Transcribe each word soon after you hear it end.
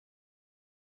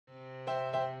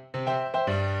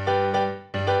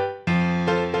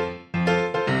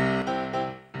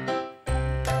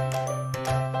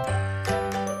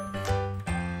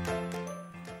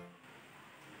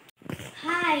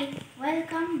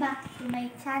back to my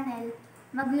channel.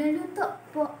 Magluluto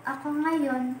po ako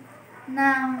ngayon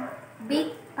ng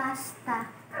baked pasta.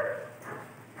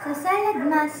 Sa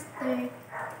Saladmaster,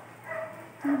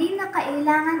 hindi na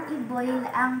kailangan i-boil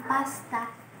ang pasta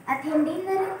at hindi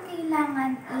na rin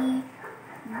kailangan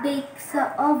i-bake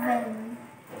sa oven.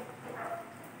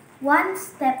 One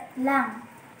step lang.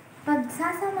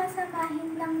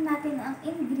 Pagsasama-samahin lang natin ang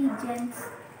ingredients,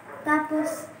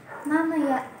 tapos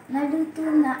mamaya naluto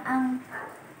na ang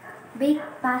baked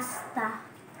pasta.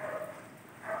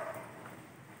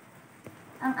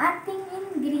 Ang ating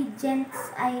ingredients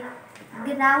ay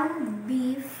ground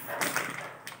beef,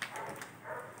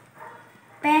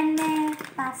 penne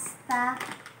pasta,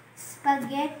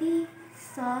 spaghetti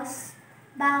sauce,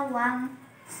 bawang,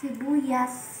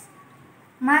 sibuyas,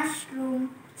 mushroom,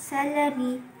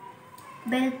 celery,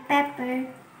 bell pepper,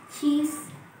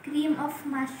 cheese, cream of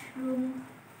mushroom,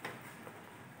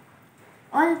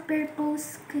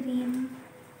 all-purpose cream,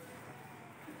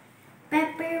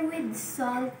 pepper with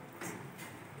salt.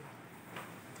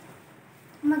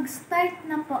 Mag-start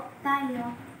na po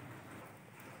tayo.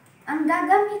 Ang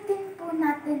gagamitin po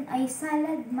natin ay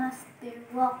Saladmaster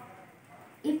wok.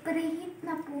 I-preheat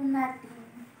na po natin.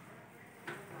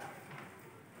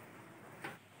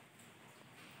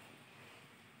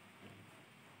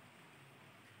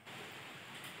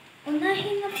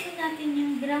 Unahin na po natin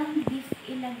yung ground beef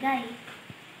ilagay.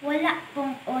 Wala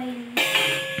pong oil.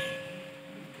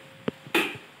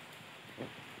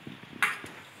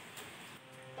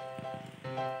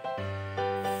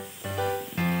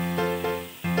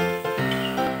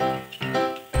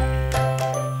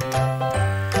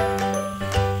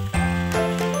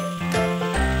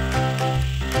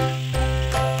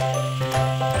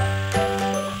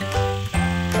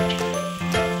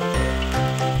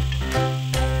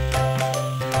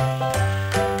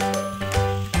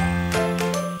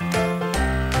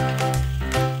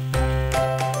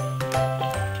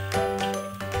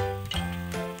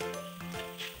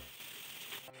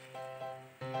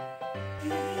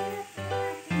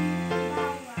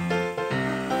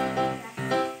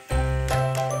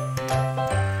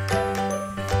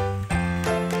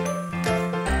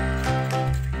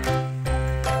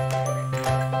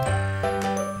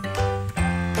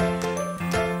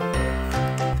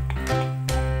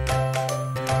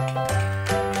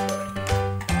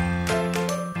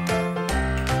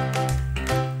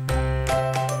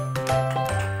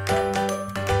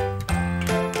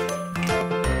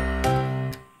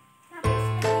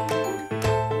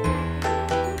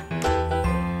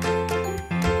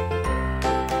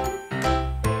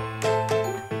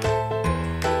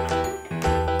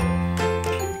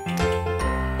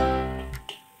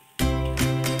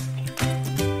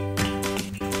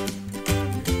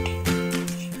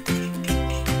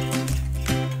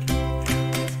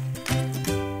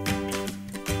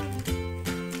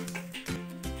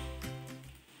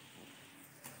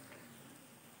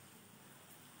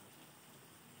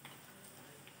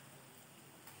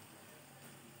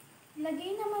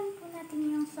 Lagay naman po natin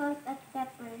yung salt at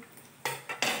pepper.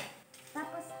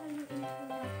 Tapos haluin po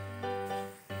natin.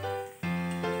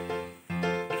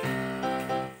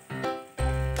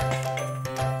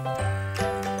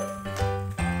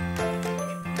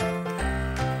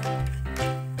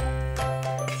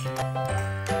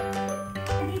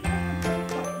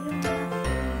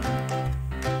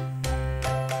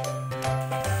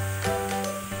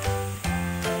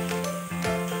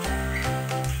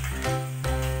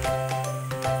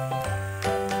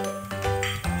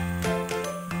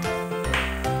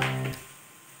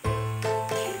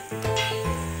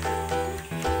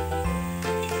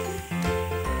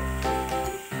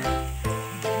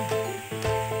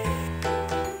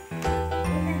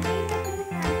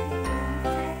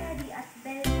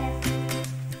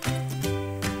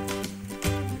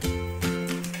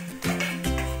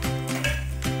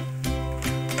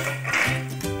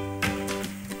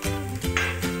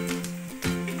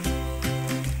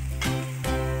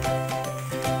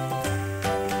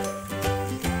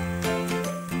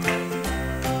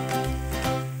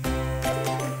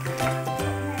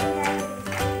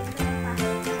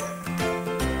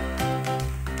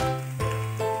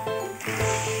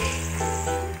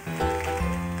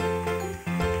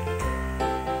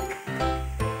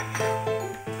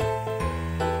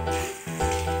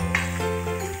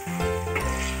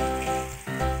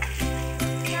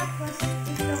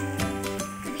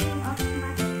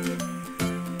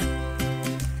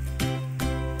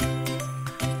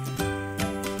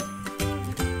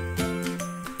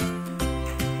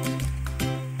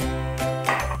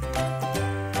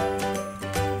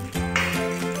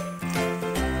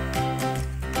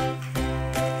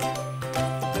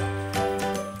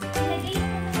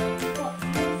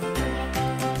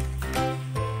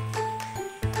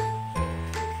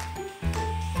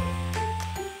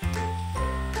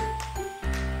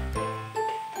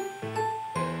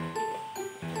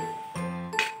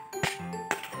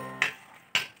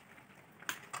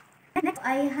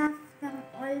 ay half ng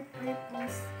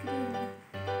all-purpose cream.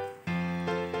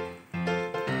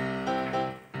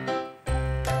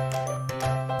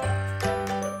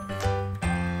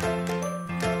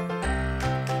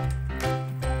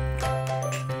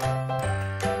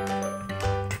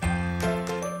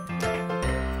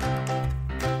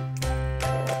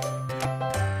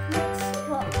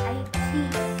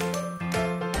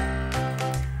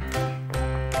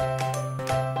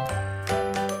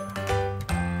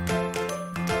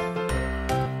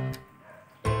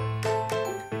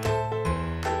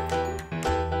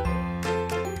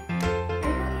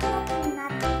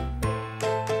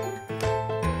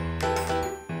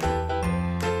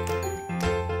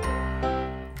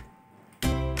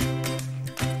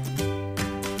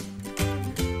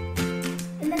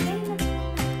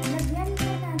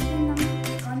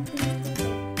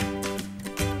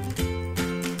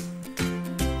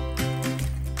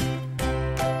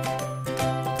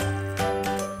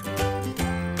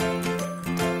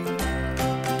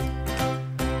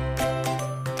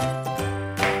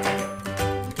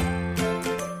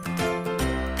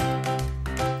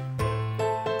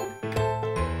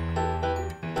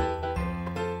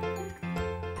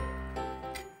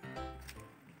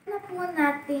 Po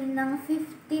natin ng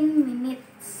 15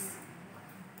 minutes.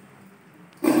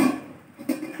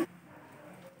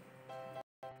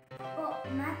 Po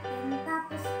natin,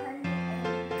 tapos haluin.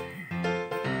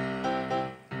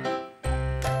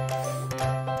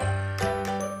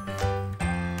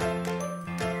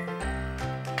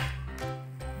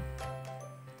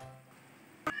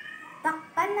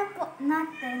 Takpan na po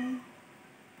natin.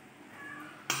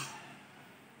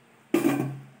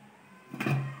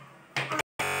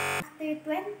 After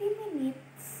 20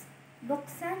 minutes,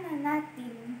 buksan na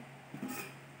natin.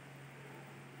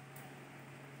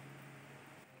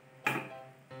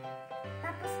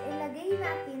 Tapos ilagay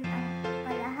natin